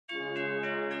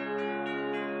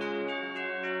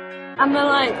And then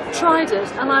I tried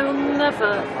it, and I will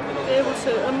never be able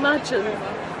to imagine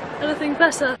anything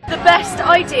better. The best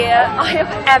idea I have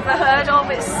ever heard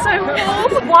of. It's so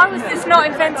cool. Why was this not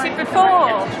invented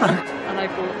before? And I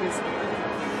bought this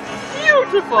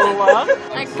beautiful one.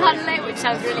 I cuddle it, which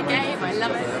sounds really gay, but I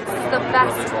love it. It's the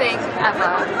best thing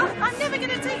ever. I'm never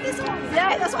going to take this off.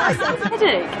 Yeah, that's what I said.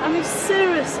 Headache. I mean,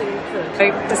 seriously, you could.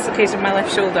 I dislocated my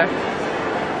left shoulder.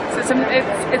 So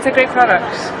it's a great product.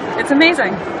 It's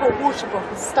amazing. Hot water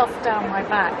bottle stuffed down my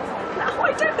back. No,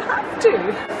 I don't have to.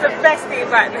 The best thing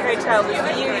about the hotel was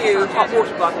the YuYu hot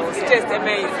water bottles. Just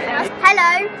amazing.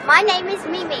 Hello, my name is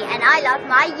Mimi and I love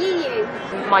my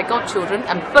YuYu. My godchildren,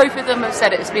 and both of them have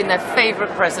said it has been their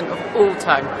favourite present of all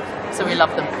time. So we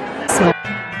love them.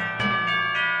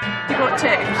 You bought two?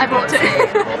 I bought two.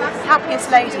 Happiest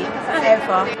lady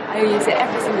ever. I use it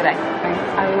every single day.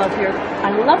 I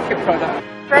love your product.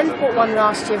 Friend bought one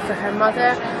last year for her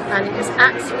mother and it was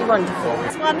absolutely wonderful.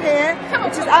 This one here,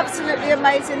 which is absolutely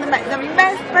amazing, the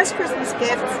best Christmas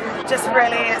gift. Just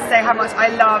really say how much I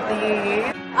love the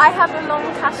YuYu. I have a long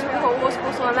cashmere hot water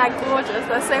bottle and they're gorgeous.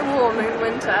 They're so warm in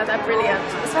winter. They're brilliant,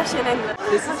 especially in England.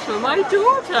 This is for my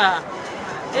daughter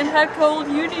in her cold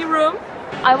uni room.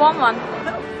 I want one.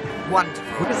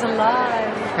 Wonderful. It's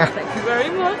alive. Thank you very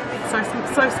much.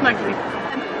 So snuggly.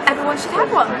 Everyone should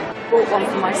have one. Bought one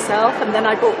for myself, and then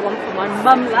I bought one for my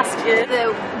mum last year.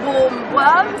 The warm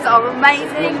worms are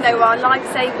amazing. They were our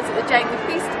lifesavers at the Jamie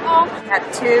Festival. I had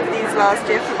two of these last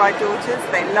year for my daughters.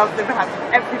 They love them and have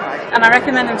them every night. And I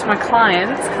recommend them to my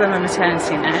clients because I'm a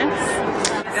maternity nurse.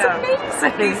 It's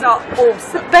amazing. These are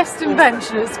awesome. Best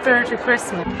invention of spirit of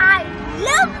Christmas. I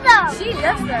love them! She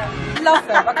loves them. Love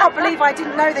them. I can't believe I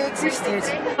didn't know they existed.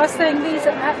 I was saying these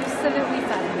are absolutely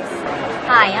fabulous.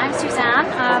 Hi, I'm Suzanne.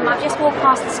 I've just walked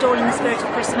past the store in the spirit of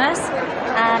Christmas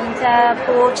and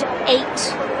bought 8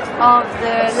 of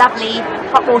the lovely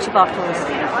hot water bottles.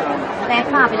 They're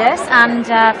fabulous, and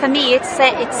for me it's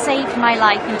saved my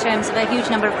life in terms of a huge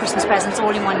number of Christmas presents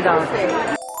all in one go.